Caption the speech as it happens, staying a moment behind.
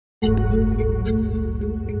Hey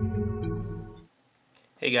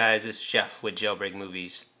guys, it's Jeff with Jailbreak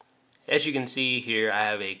Movies. As you can see here, I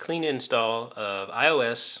have a clean install of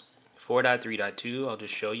iOS 4.3.2. I'll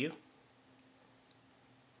just show you.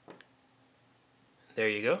 There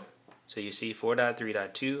you go. So you see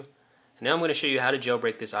 4.3.2. And now I'm going to show you how to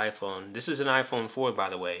jailbreak this iPhone. This is an iPhone 4,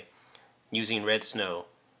 by the way, using RedSn0w.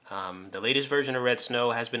 The latest version of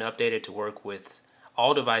RedSn0w has been updated to work with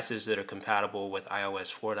all devices that are compatible with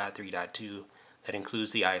iOS 4.3.2. That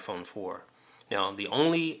includes the iPhone 4. Now, the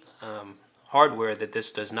only hardware that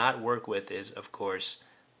this does not work with is, of course,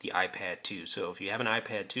 the iPad 2. So if you have an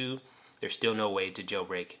iPad 2, there's still no way to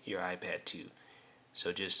jailbreak your iPad 2.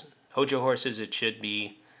 So just hold your horses. It should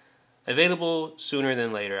be available sooner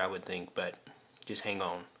than later, I would think, but just hang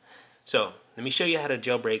on. So let me show you how to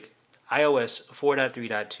jailbreak iOS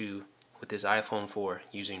 4.3.2 with this iPhone 4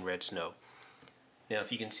 using RedSn0w. Now, if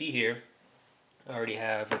you can see here, I already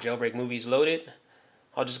have Jailbreak Movies loaded.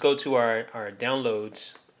 I'll just go to our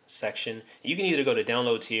downloads section. You can either go to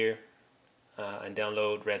downloads here and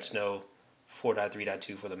download RedSn0w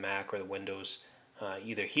 4.3.2 for the Mac or the Windows,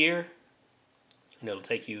 either here, and it'll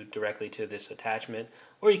take you directly to this attachment,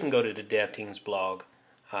 or you can go to the Dev Team's blog.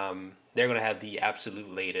 They're going to have the absolute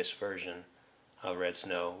latest version of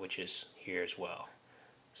RedSn0w, which is here as well.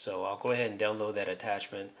 So I'll go ahead and download that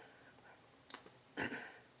attachment.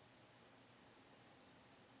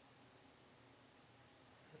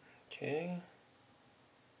 Okay.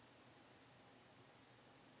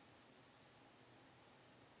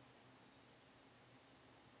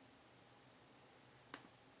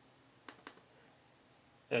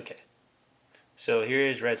 Okay. So here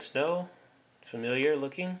is RedSn0w, familiar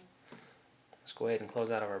looking. Let's go ahead and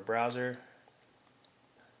close out of our browser.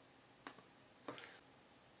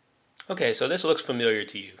 Okay, so this looks familiar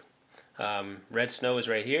to you. RedSn0w is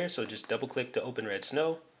right here, so just double click to open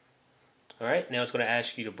RedSn0w. Alright, now it's going to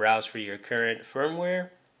ask you to browse for your current firmware.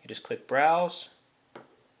 You just click browse.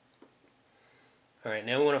 Alright,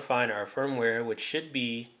 now we want to find our firmware, which should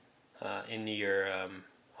be in your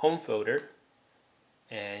home folder.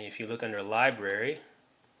 And if you look under library,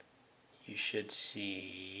 you should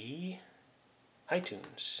see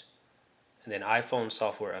iTunes and then iPhone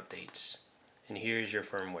software updates. And here's your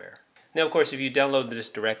firmware. Now, of course, if you download this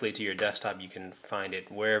directly to your desktop, you can find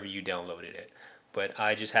it wherever you downloaded it. But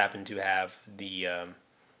I just happen to have the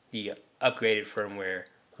upgraded firmware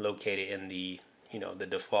located in the the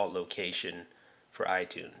default location for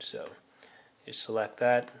iTunes. So just select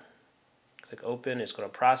that, click open. It's going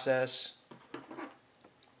to process.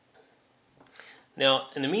 Now,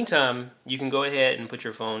 in the meantime, you can go ahead and put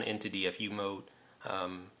your phone into DFU mode.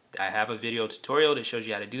 I have a video tutorial that shows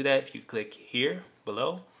you how to do that. If you click here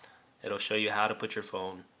below, it'll show you how to put your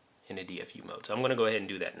phone into DFU mode. So I'm going to go ahead and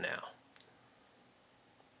do that now.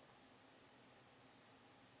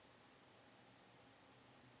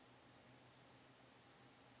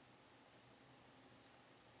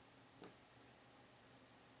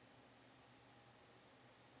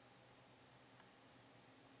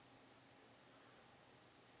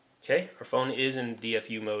 Okay, our phone is in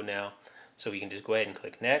DFU mode now, so we can just go ahead and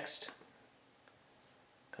click next.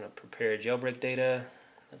 Gonna prepare jailbreak data,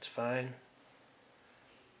 that's fine.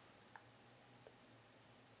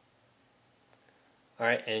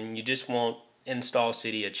 Alright, and you just want install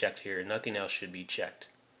Cydia checked here, nothing else should be checked.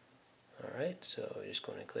 Alright, so we're just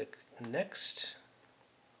going to click next,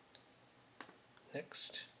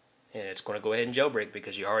 next, and it's going to go ahead and jailbreak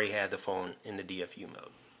because you already had the phone in the DFU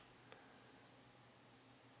mode.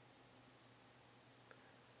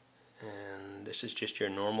 And this is just your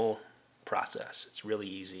normal process. It's really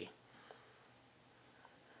easy.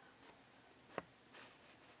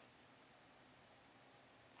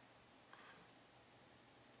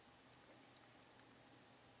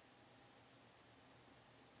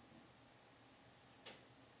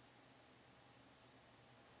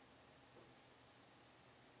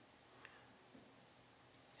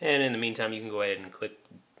 And in the meantime, you can go ahead and click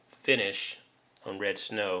finish on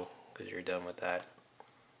RedSn0w because you're done with that.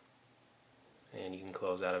 And you can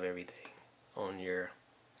close out of everything on your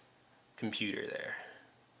computer there.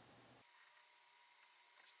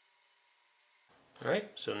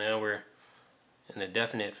 Alright, so now we're in a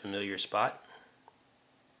definite familiar spot.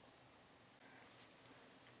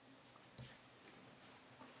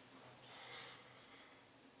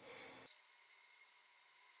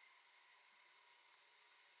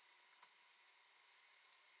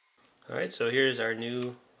 Alright, so here's our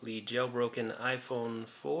newly jailbroken iPhone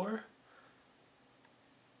 4.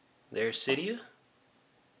 There's Cydia.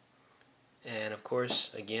 And of course,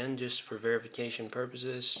 again, just for verification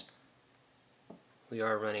purposes, we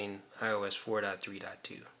are running iOS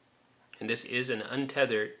 4.3.2. and this is an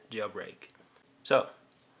untethered jailbreak. So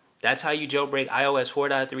that's how you jailbreak iOS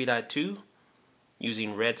 4.3.2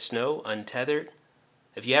 using RedSn0w Untethered.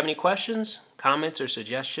 If you have any questions, comments, or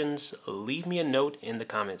suggestions, leave me a note in the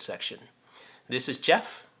comment section. This is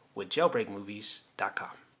Jeff with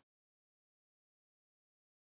jailbreakmovies.com.